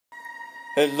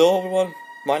Hello everyone,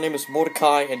 my name is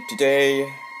Mordecai and today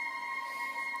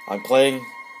I'm playing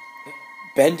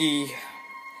Bendy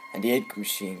and the Egg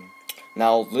Machine.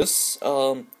 Now this,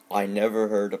 I never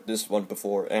heard of this one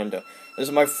before and this is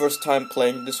my first time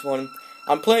playing this one.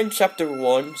 I'm playing chapter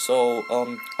 1, so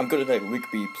I'm gonna let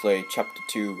Rigby play chapter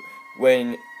 2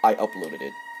 when I uploaded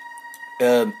it.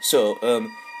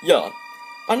 Yeah,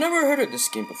 I never heard of this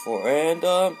game before and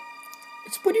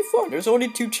it's pretty fun. There's only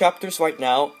 2 chapters right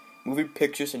now. Moving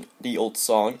pictures and the old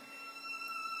song.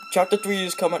 Chapter 3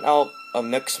 is coming out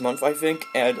next month, I think,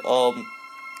 and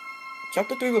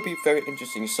chapter 3 will be very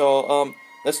interesting. So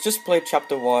let's just play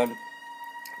chapter 1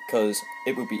 because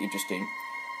it will be interesting.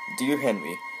 Dear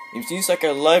Henry, it seems like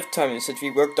a lifetime since we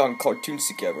worked on cartoons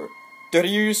together. 30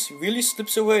 years really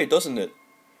slips away, doesn't it?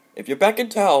 If you're back in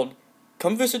town,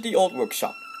 come visit the old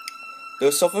workshop.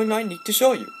 There's something I need to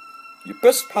show you. Your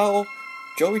best pal,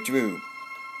 Joey Drew.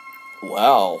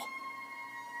 Wow.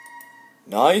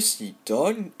 Nicely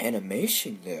done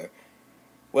animation there.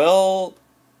 Well,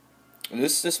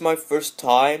 this is my first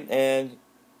time and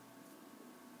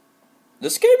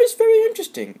this game is very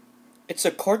interesting. It's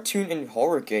a cartoon and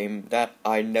horror game that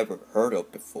I never heard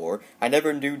of before. I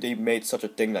never knew they made such a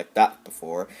thing like that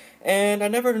before. And I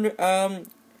never knew,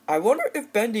 I wonder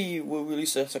if Bendy will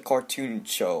release as a cartoon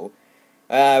show.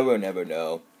 I will never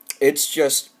know. It's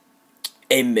just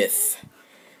a myth.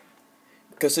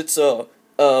 Because it's a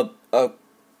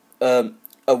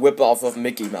whip-off of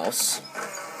Mickey Mouse.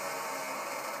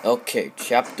 Okay,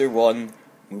 chapter 1,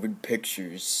 moving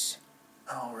pictures.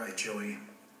 Alright, Joey.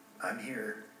 I'm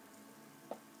here.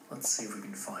 Let's see if we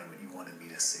can find what you wanted me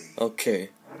to see.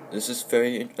 Okay, this is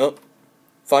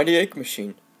find the egg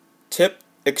machine. Tip,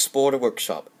 explore the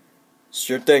workshop.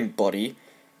 Sure thing, buddy.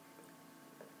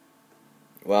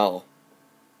 Wow.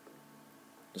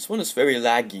 This one is very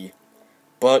laggy.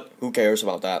 But who cares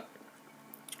about that?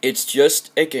 It's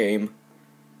just a game.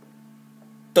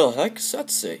 The heck does that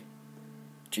say?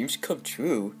 Dreams come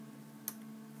true?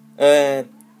 I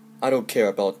don't care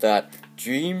about that.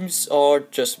 Dreams are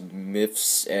just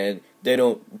myths and they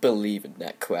don't believe in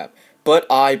that crap. But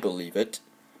I believe it.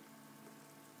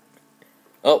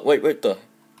 Oh, wait, what the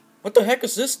heck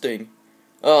is this thing?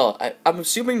 Oh, I'm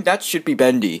assuming that should be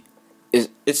Bendy. Is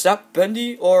that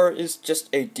Bendy or is just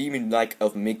a demon-like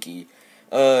of Mickey?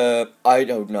 I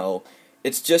don't know.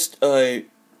 It's just a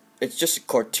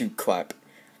cartoon crap.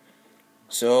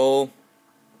 So,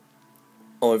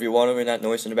 if you want to hear that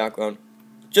noise in the background,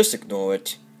 just ignore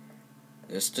it.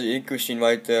 There's the ink machine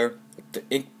right there, with the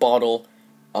ink bottle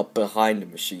up behind the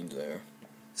machine there.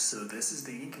 So this is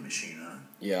the ink machine, huh?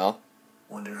 Yeah.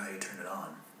 Wonder how you turn it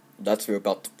on. That's what we're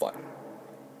about to find.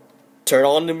 Turn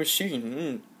on the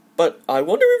machine. But I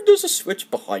wonder if there's a switch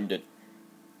behind it.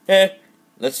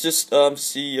 Let's just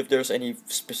see if there's any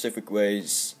specific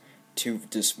ways to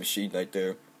this machine right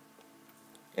there.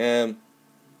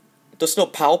 There's no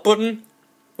power button?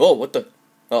 Oh, what the?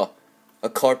 Oh, a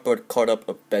cardboard card up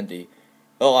of Bendy.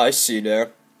 Oh, I see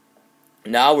there.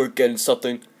 Now we're getting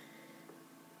something.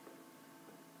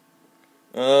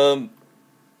 Wonder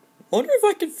if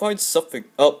I can find something.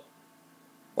 Oh,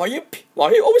 why you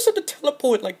always have to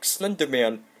teleport like Slender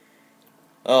Man?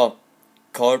 Oh,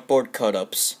 cardboard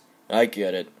cut-ups. I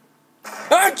get it.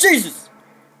 Ah, Jesus!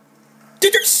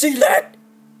 Did you see that?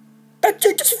 That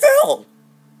thing just fell!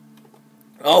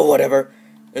 Oh, whatever.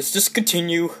 Let's just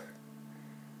continue.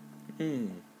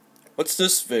 What's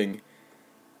this thing?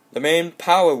 The main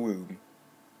power room.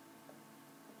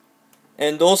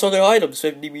 And those are the items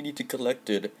that we need to collect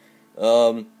it.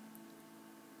 If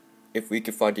we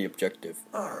can find the objective.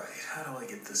 Alright, how do I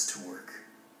get this to work?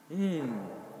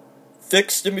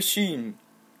 Fix the machine.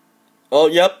 Oh,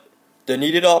 yep. The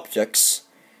needed objects.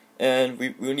 And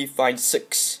we need to find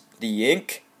 6. The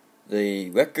ink, the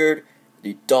record,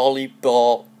 the dolly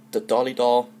doll, the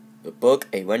book,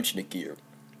 a wrench, and a gear.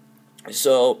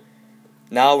 So,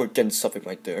 now we're getting something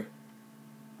right there.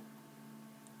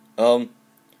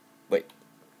 Wait.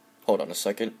 Hold on a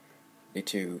second. Need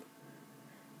to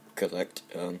collect,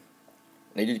 I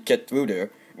need to get through there.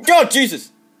 Oh,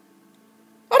 Jesus!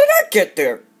 How did I get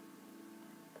there?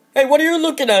 Hey, what are you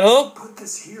looking at, huh? Put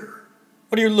this here.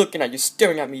 What are you looking at? You're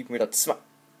staring at me with that smile.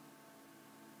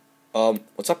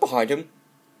 What's that behind him?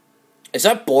 Is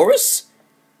that Boris?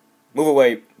 Move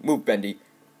away. Move, Bendy.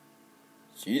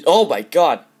 Jeez. Oh my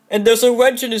god. And there's a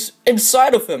wrench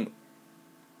inside of him.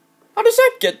 How does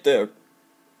that get there?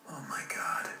 Oh my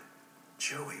god.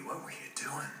 Joey, what were you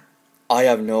doing? I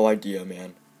have no idea,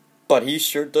 man. But he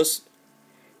sure does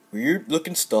weird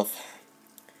looking stuff.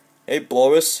 Hey,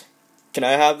 Boris. Can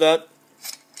I have that?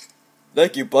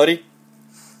 Thank you, buddy.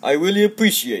 I really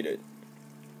appreciate it.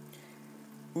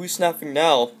 Who's laughing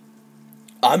now?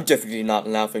 I'm definitely not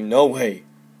laughing, no way.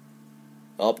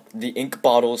 Up, the ink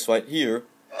bottle's right here.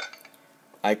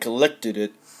 I collected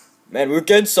it. Man, we're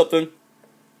getting something.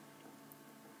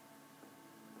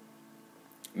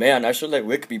 Man, I should let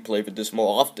Rigby play with this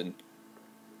more often.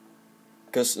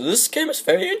 Because this game is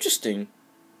very interesting.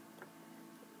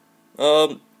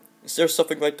 Is there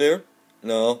something right there?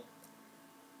 No.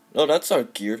 No, that's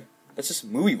not geared. That's just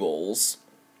movie rolls.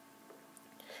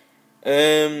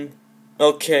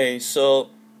 Okay, so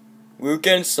we're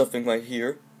getting something right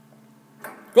here.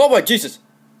 Oh my Jesus!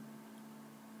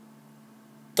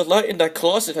 The light in that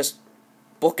closet has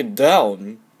broken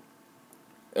down.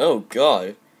 Oh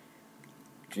God.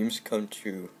 Dreams come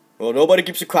true. Well, nobody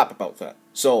gives a crap about that.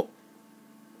 So,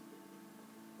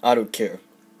 I don't care.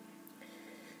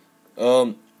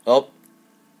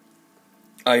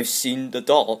 I've seen the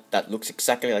doll that looks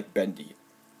exactly like Bendy.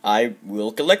 I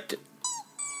will collect it.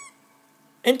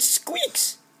 And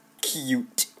squeaks!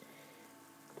 Cute.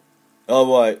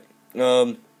 Alright,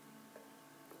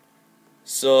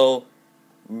 so,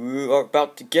 we are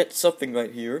about to get something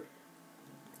right here.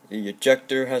 The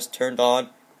ejector has turned on.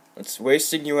 It's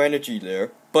wasting your energy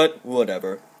there, but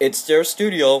whatever. It's their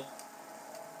studio.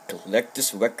 Collect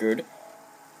this record.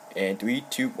 And 3,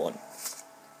 2, 1.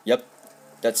 Yep,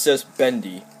 that says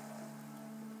Bendy.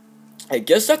 I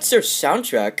guess that's their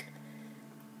soundtrack.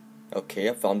 Okay,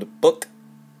 I found a book.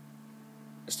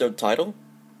 Is there a title?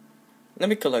 Let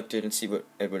me collect it and see what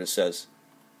it says.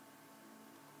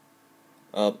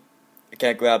 I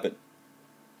can't grab it.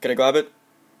 Can I grab it?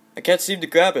 I can't seem to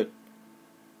grab it.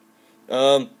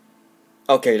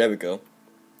 Okay, there we go.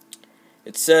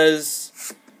 It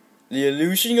says, The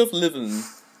Illusion of Living.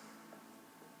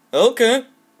 Okay.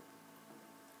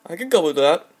 I can go with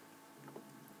that.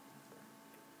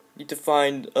 Need to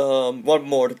find, one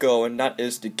more to go, and that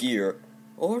is the gear.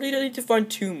 Or do I need to find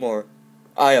 2 more?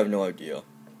 I have no idea.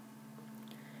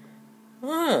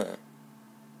 Ah.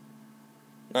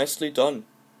 Nicely done.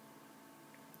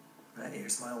 Hey,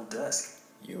 here's my old desk.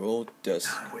 Your old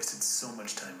desk. I wasted so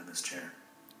much time in this chair.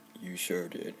 You sure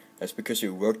did. That's because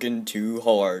you're working too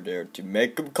hard there to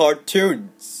make them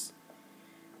cartoons.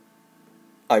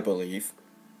 I believe.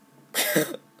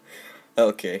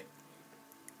 Okay.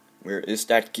 Where is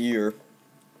that gear?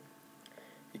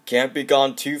 It can't be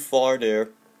gone too far there.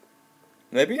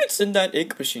 Maybe it's in that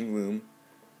ink machine room.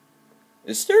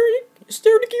 Is there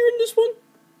the gear in this one?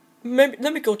 Maybe,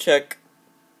 let me go check.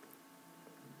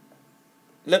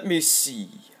 Let me see.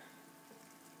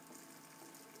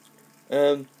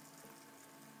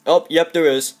 Oh, yep, there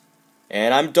is.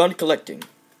 And I'm done collecting.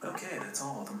 Okay, that's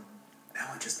all of them.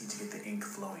 Now I just need to get the ink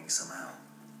flowing somehow.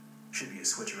 Should be a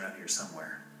switch around here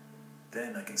somewhere.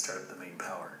 Then I can start up the main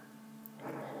power.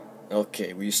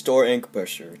 Okay, we store ink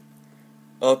pressure.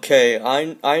 Okay,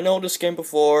 I know this game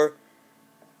before.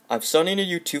 I've seen in a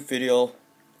YouTube video.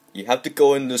 You have to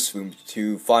go in this room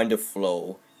to find the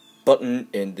flow button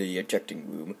in the ejecting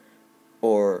room.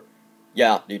 Or,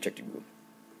 yeah, the ejecting room.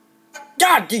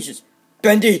 God, Jesus!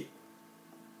 Bendy!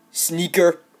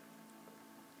 Sneaker!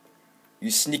 You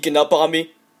sneaking up on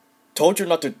me? Told you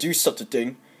not to do such a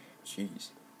thing. Jeez.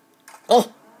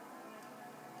 Oh!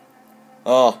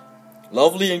 Ah,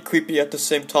 lovely and creepy at the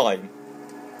same time.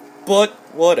 But,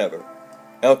 whatever.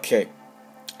 Okay.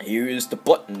 Here is the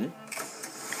button.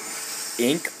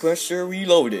 Ink pressure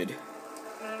reloaded.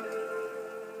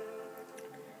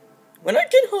 When I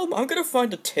get home, I'm gonna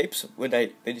find the tapes when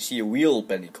I see a real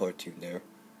Bendy cartoon there.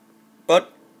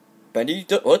 But, Bendy,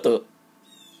 what the?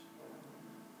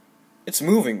 It's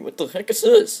moving. What the heck is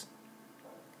this?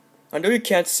 I know you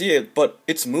can't see it, but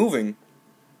it's moving.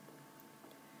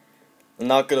 I'm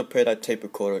not gonna play that tape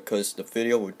recorder because the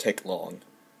video would take long.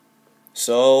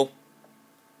 So,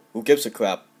 who gives a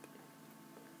crap?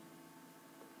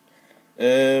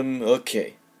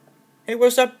 Okay. Hey,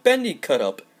 where's that Bendy cut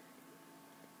up?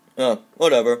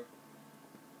 Whatever.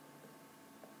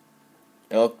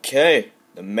 Okay,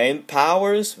 the main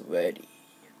power is ready.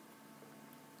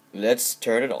 Let's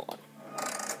turn it on.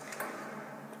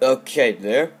 Okay,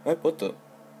 there. What the?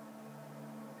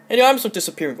 Hey, the arms are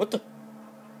disappearing. What the?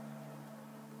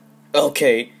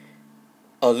 Okay,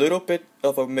 a little bit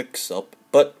of a mix-up,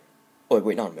 but... Oh,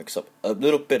 wait, not a mix-up. A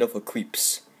little bit of a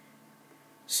creeps.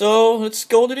 So, let's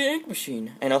go to the ink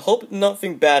machine, and I hope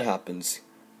nothing bad happens.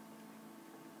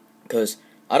 Because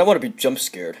I don't want to be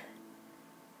jump-scared.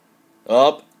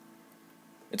 Up.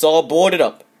 It's all boarded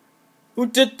up. Who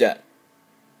did that?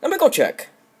 Let me go check.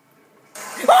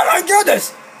 Oh my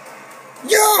goodness!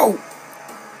 Yo!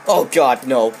 Oh God,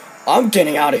 no. I'm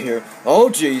getting out of here. Oh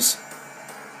jeez.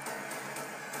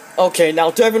 Okay,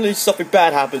 now definitely something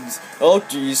bad happens. Oh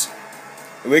jeez.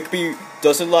 Rigby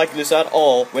doesn't like this at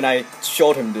all when I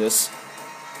showed him this.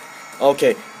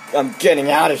 Okay, I'm getting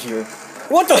out of here.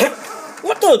 What the heck?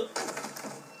 What the?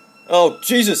 Oh,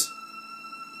 Jesus.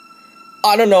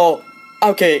 I don't know.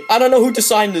 Okay, I don't know who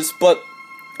designed this, but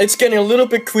it's getting a little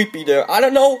bit creepy there. I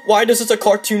don't know why this is a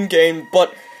cartoon game,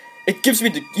 but it gives me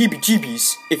the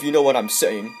heebie-jeebies, if you know what I'm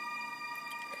saying.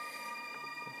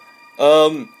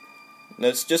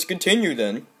 Let's just continue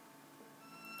then.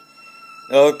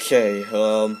 Okay,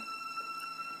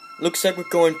 looks like we're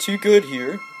going too good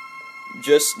here.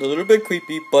 Just a little bit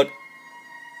creepy, but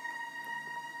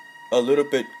a little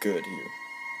bit good here.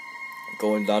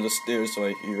 Going down the stairs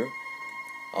right here.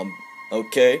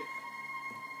 Okay.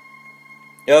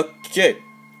 Okay.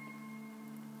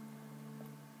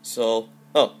 So,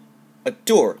 oh, a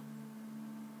door.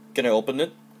 Can I open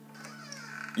it?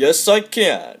 Yes, I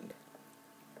can.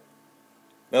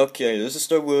 Okay, this is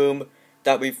the room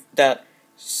that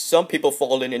some people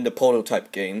fall in the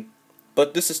prototype game,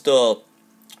 but this is the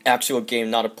actual game,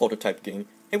 not a prototype game.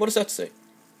 Hey, what does that say?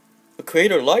 The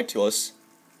creator lied to us.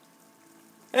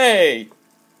 Hey,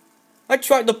 I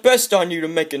tried the best on you to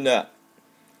making that.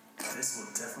 This will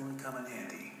definitely come in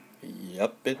handy.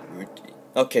 Yep, it would.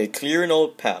 Okay, clear an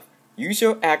old path. Use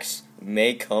your axe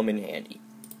may come in handy.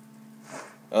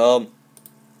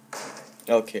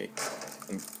 Okay.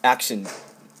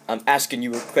 I'm asking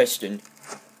you a question.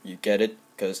 You get it?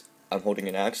 Because I'm holding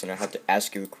an axe and I have to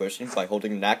ask you a question by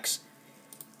holding an axe.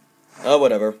 Oh,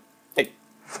 whatever. Hey,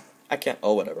 I can't.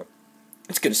 Oh, whatever.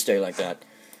 It's gonna stay like that.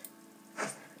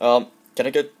 Can I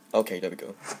get... Okay, there we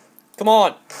go. Come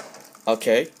on!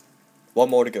 Okay. One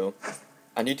more to go.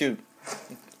 I need to...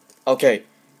 Okay.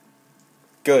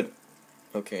 Good.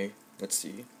 Okay, let's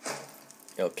see.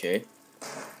 Okay.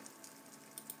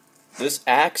 This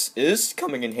axe is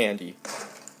coming in handy.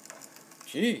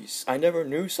 Jeez, I never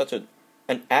knew such an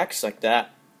axe like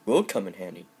that will come in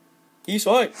handy. He's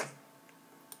right.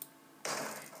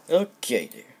 Okay,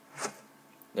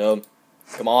 there.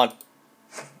 Come on.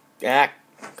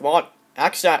 Come on.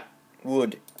 Axe that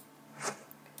wood.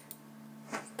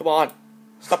 Come on.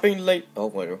 Stop being late. Oh,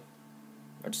 wait.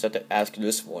 I just have to ask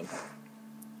this one.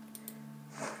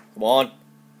 Come on.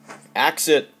 Axe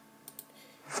it.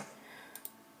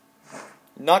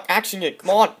 Not axing it. Come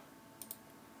on.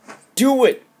 Do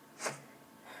it.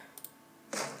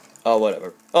 Oh,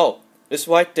 whatever. Oh, this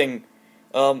white thing.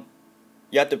 You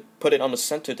have to put it on the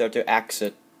center there to axe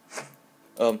it.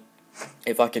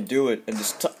 If I can do it and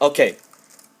just okay.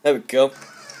 There we go.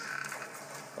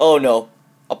 Oh no.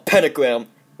 A pentagram.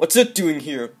 What's it doing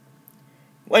here?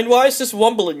 Why is this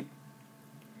rumbling?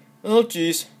 Oh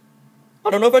jeez. I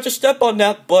don't know if I should step on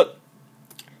that, but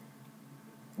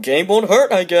game won't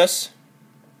hurt, I guess.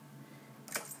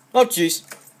 Oh jeez.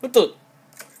 What the?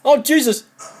 Oh Jesus.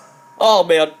 Oh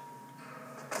man.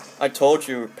 I told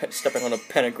you stepping on a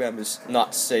pentagram is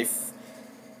not safe.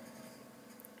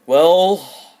 Well,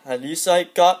 at least I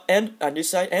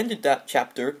ended that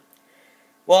chapter.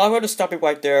 Well, I'm going to stop it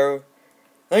right there.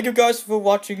 Thank you guys for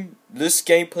watching this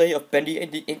gameplay of Bendy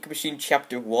and the Ink Machine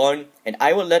Chapter 1, and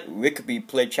I will let Rigby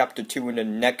play Chapter 2 in the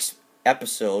next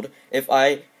episode if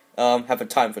I have a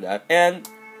time for that. And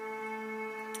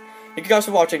thank you guys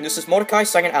for watching. This is Mordecai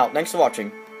signing out. Thanks for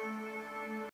watching.